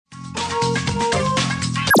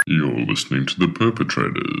You're listening to The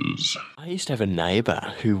Perpetrators. I used to have a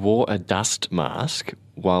neighbour who wore a dust mask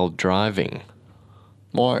while driving.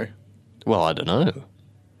 Why? Well, I don't know.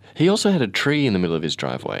 He also had a tree in the middle of his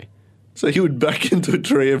driveway. So he would back into a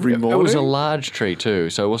tree every morning? It was a large tree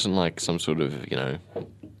too, so it wasn't like some sort of,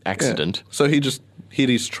 accident. Yeah. So he just hit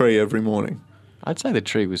his tree every morning? I'd say the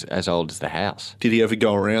tree was as old as the house. Did he ever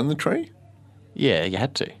go around the tree? Yeah, you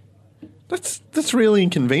had to. That's really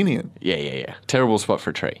inconvenient. Yeah. Terrible spot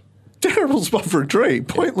for a tree. Terrible spot for a tree.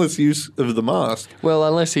 Pointless use of the mask. Well,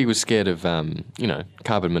 unless he was scared of,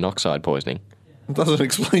 carbon monoxide poisoning. It doesn't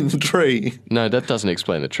explain the tree. No, that doesn't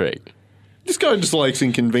explain the tree. This guy just likes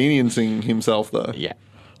inconveniencing himself, though. Yeah.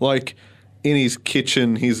 Like, in his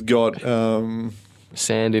kitchen, he's got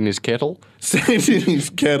sand in his kettle. Sand in his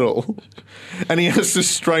kettle. And he has to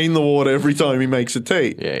strain the water every time he makes a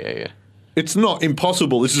tea. Yeah. It's not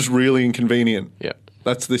impossible. It's just really inconvenient. Yeah.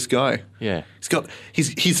 That's this guy. Yeah. He's got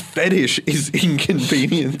his fetish is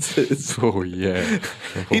inconveniences. Oh, yeah.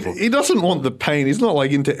 He doesn't want the pain. He's not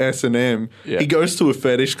like into S&M. Yeah. He goes to a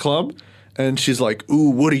fetish club and she's like,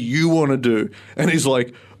 ooh, what do you want to do? And he's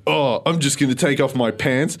like, oh, I'm just going to take off my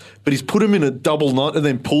pants. But he's put him in a double knot and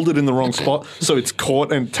then pulled it in the wrong spot. So it's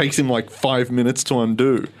caught and it takes him like 5 minutes to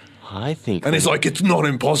undo. And he's like, it's not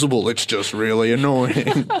impossible. It's just really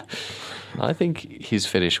annoying. I think his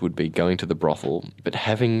fetish would be going to the brothel, but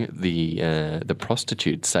having the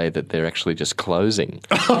prostitutes say that they're actually just closing.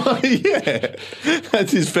 Oh, yeah.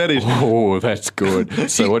 That's his fetish. Oh, that's good.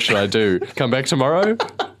 So what should I do? Come back tomorrow?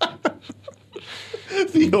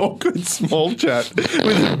 The awkward small chat with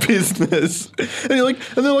a business. And they're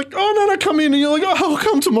like, oh, no, come in. And you're like, oh, I'll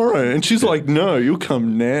come tomorrow. And she's like, no, you'll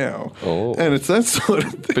come now. Oh. And it's that sort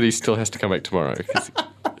of thing. But he still has to come back tomorrow.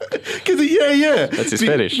 Yeah. That's his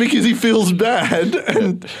fetish. Because he feels bad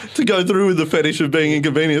and to go through with the fetish of being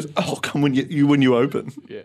inconvenienced, I'll come when you open. Yeah.